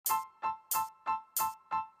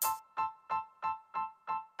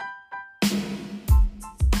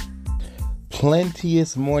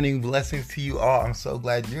Plenteous morning blessings to you all. I'm so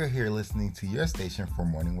glad you're here listening to your station for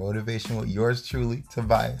morning motivation with yours truly,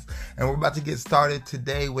 Tobias. And we're about to get started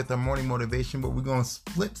today with our morning motivation, but we're going to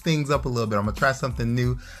split things up a little bit. I'm going to try something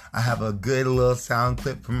new. I have a good little sound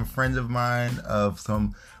clip from a friend of mine of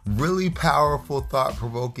some really powerful,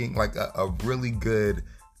 thought-provoking, like a really good,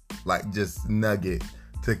 like just nugget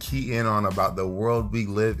to key in on about the world we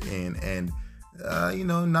live in and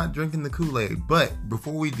not drinking the Kool-Aid. But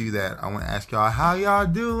before we do that, I want to ask y'all, how y'all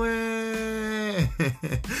doing?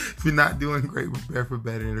 If you're not doing great, prepare for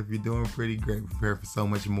better. And if you're doing pretty great, prepare for so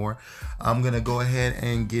much more. I'm going to go ahead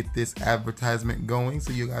and get this advertisement going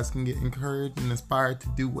so you guys can get encouraged and inspired to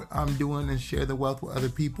do what I'm doing and share the wealth with other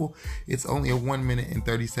people. It's only a 1 minute and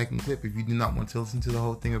 30-second clip. If you do not want to listen to the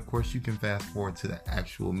whole thing, of course, you can fast forward to the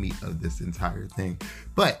actual meat of this entire thing.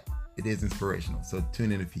 But it is inspirational, so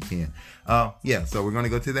tune in if you can. So we're going to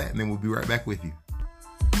go to that, and then we'll be right back with you.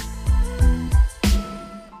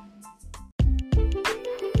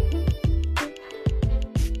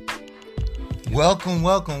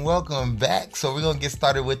 Welcome back. So we're going to get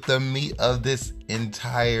started with the meat of this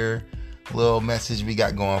entire little message we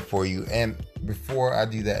got going for you. And before I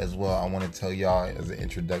do that as well, I want to tell y'all as an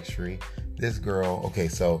introductory, this girl, okay,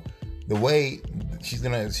 so the way she's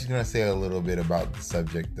gonna say a little bit about the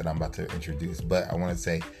subject that I'm about to introduce, but I want to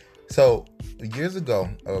say, so years ago,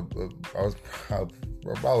 I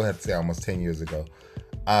probably have to say almost 10 years ago,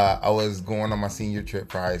 I was going on my senior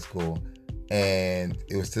trip for high school, and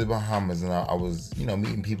it was to the Bahamas, and I was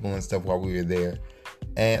meeting people and stuff while we were there,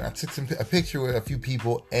 and I took a picture with a few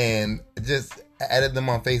people and just added them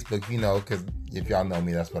on Facebook, because if y'all know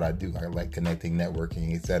me, that's what I do. I like connecting,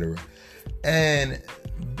 networking, etc. And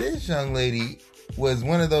this young lady was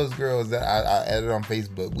one of those girls that I added on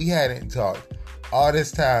Facebook. We hadn't talked all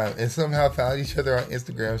this time and somehow found each other on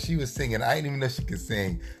Instagram. She was singing. I didn't even know she could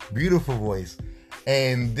sing. Beautiful voice.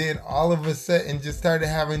 And then all of a sudden just started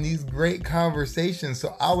having these great conversations.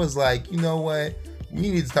 So I was like, you know what? We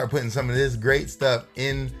need to start putting some of this great stuff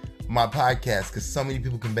in my podcast, because so many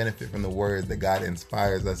people can benefit from the words that God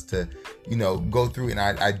inspires us to, go through and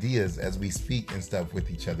ideas as we speak and stuff with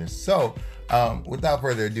each other. So without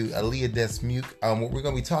further ado, Aaliyah Desmuke, what we're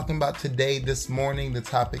going to be talking about today, this morning, the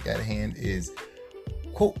topic at hand is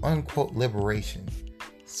quote unquote liberation.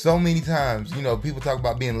 So many times, people talk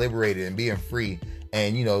about being liberated and being free,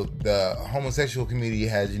 and the homosexual community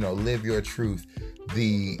has, live your truth.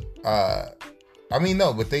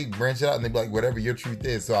 But they branch it out and they be like, whatever your truth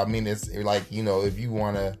is. So, it's like, if you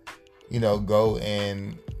want to, go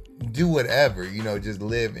and do whatever, just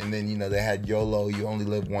live. And then, they had YOLO, you only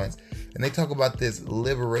live once. And they talk about this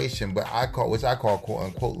liberation, but which I call quote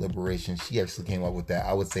unquote liberation. She actually came up with that.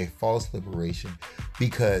 I would say false liberation,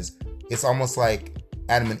 because it's almost like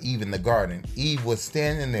Adam and Eve in the garden. Eve was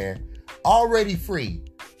standing there already free,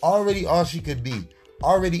 already all she could be,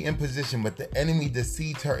 already in position, but the enemy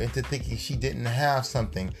deceived her into thinking she didn't have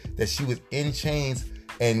something, that she was in chains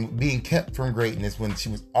and being kept from greatness when she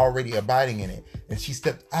was already abiding in it. And she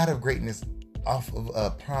stepped out of greatness off of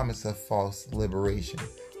a promise of false liberation,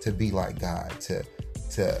 to be like God, to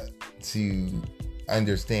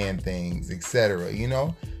understand things, etc.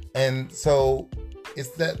 And so it's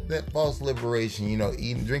that false liberation,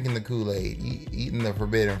 drinking the Kool-Aid, eating the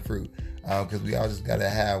forbidden fruit. Because we all just gotta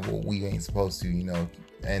have what we ain't supposed to,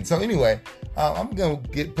 And so anyway, I'm gonna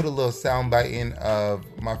put a little soundbite in of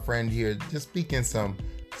my friend here, just speaking some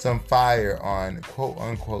fire on quote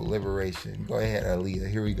unquote liberation. Go ahead, Aaliyah.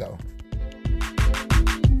 Here we go.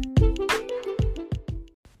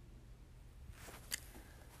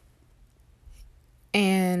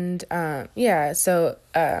 And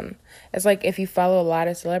it's like if you follow a lot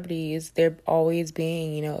of celebrities, they're always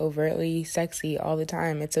being, overtly sexy all the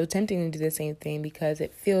time. It's so tempting to do the same thing because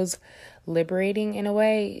it feels liberating in a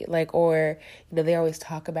way, they always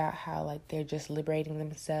talk about how they're just liberating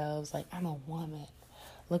themselves, like, I'm a woman,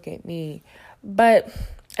 look at me. But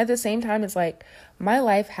at the same time, it's like my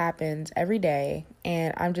life happens every day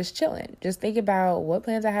and I'm just chilling, just think about what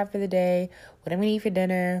plans I have for the day, what I'm gonna eat for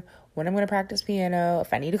dinner, when I'm going to practice piano,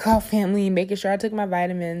 if I need to call family, making sure I took my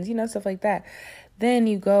vitamins, stuff like that. Then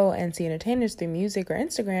you go and see entertainers through music or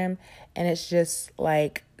Instagram, and it's just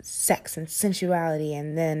like sex and sensuality,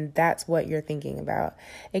 and then that's what you're thinking about.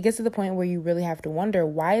 It gets to the point where you really have to wonder,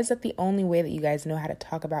 why is that the only way that you guys know how to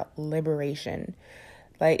talk about liberation?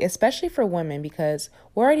 Especially for women, because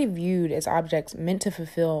we're already viewed as objects meant to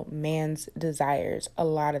fulfill man's desires a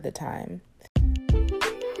lot of the time.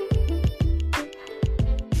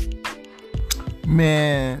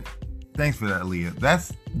 Man, thanks for that, Leah.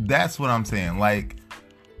 That's what I'm saying.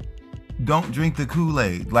 don't drink the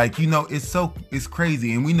Kool-Aid. Like, it's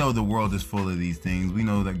crazy. And we know the world is full of these things. We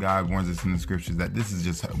know that God warns us in the scriptures that this is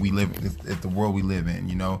just, it's the world we live in,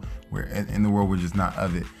 we're in the world, we're just not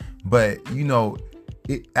of it. But,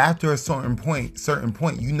 after a certain point,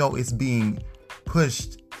 it's being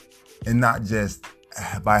pushed and not just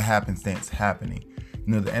by happenstance happening.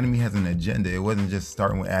 The enemy has an agenda. It wasn't just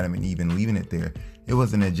starting with Adam and Eve and leaving it there. It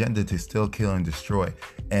was an agenda to still kill and destroy.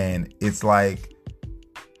 And it's like,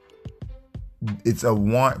 it's a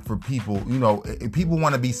want for people, people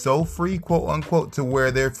want to be so free, quote unquote, to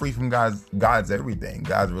where they're free from God's everything,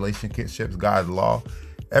 God's relationships, God's law,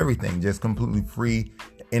 everything, just completely free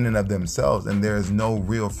in and of themselves. And there is no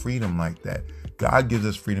real freedom like that. God gives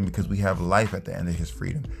us freedom because we have life at the end of his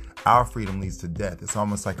freedom. Our freedom leads to death. It's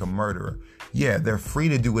almost like a murderer. Yeah, they're free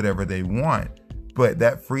to do whatever they want, but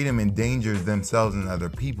that freedom endangers themselves and other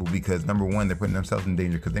people because, number one, they're putting themselves in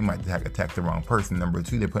danger because they might attack the wrong person. Number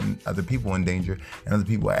two, they're putting other people in danger and other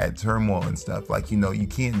people add turmoil and stuff. Like, you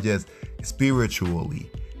can't just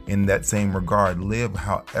spiritually, in that same regard, live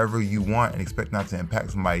however you want and expect not to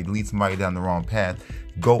impact somebody, lead somebody down the wrong path,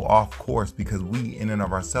 go off course, because we in and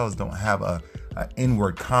of ourselves don't have a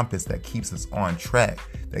inward compass that keeps us on track,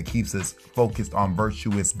 that keeps us focused on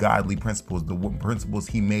virtuous, godly principles, the principles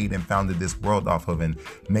he made and founded this world off of and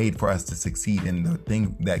made for us to succeed in, the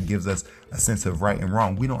thing that gives us a sense of right and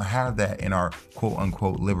wrong. We don't have that in our quote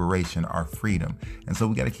unquote liberation, our freedom. And so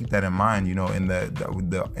we got to keep that in mind, and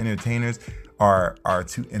the entertainers are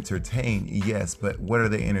to entertain, yes, but what are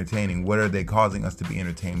they entertaining? What are they causing us to be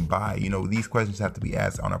entertained by? These questions have to be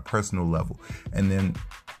asked on a personal level and then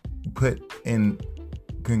put in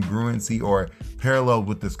congruency or parallel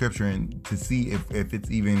with the scripture, and to see if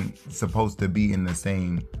it's even supposed to be in the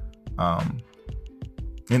same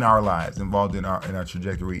in our lives, involved in our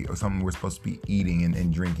trajectory, or something we're supposed to be eating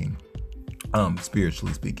and drinking,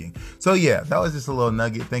 spiritually speaking. So yeah, that was just a little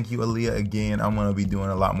nugget. Thank you, Aaliyah. Again, I'm going to be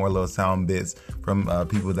doing a lot more little sound bits from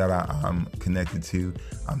people that I'm connected to.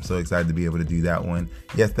 I'm so excited to be able to do that one.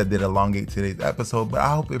 Yes, that did elongate today's episode, but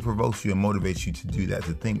I hope it provokes you and motivates you to do that,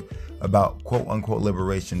 to think about quote unquote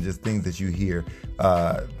liberation, just things that you hear,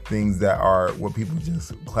 things that are what people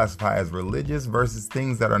just classify as religious versus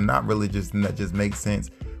things that are not religious and that just make sense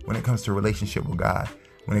when it comes to relationship with God.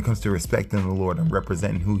 When it comes to respecting the Lord and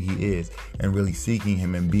representing who he is and really seeking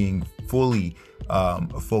him and being fully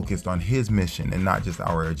focused on his mission and not just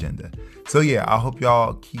our agenda. So yeah, I hope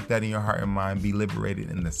y'all keep that in your heart and mind. Be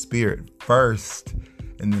liberated in the spirit first,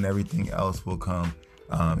 and then everything else will come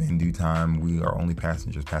in due time. We are only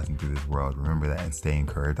passengers passing through this world. Remember that and stay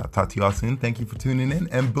encouraged. I'll talk to y'all soon. Thank you for tuning in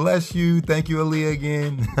and bless you. Thank you, Aaliyah,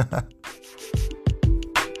 again.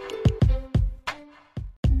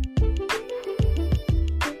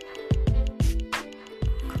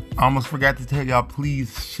 I almost forgot to tell y'all,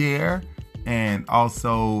 please share, and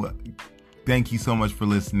also thank you so much for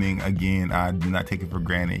listening. Again, I do not take it for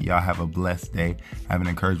granted. Y'all have a blessed day. Have an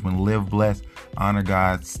encouragement. Live blessed. Honor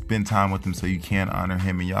God. Spend time with him so you can honor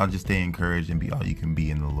him, and y'all just stay encouraged and be all you can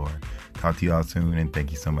be in the Lord. Talk to y'all soon, and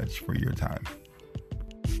thank you so much for your time.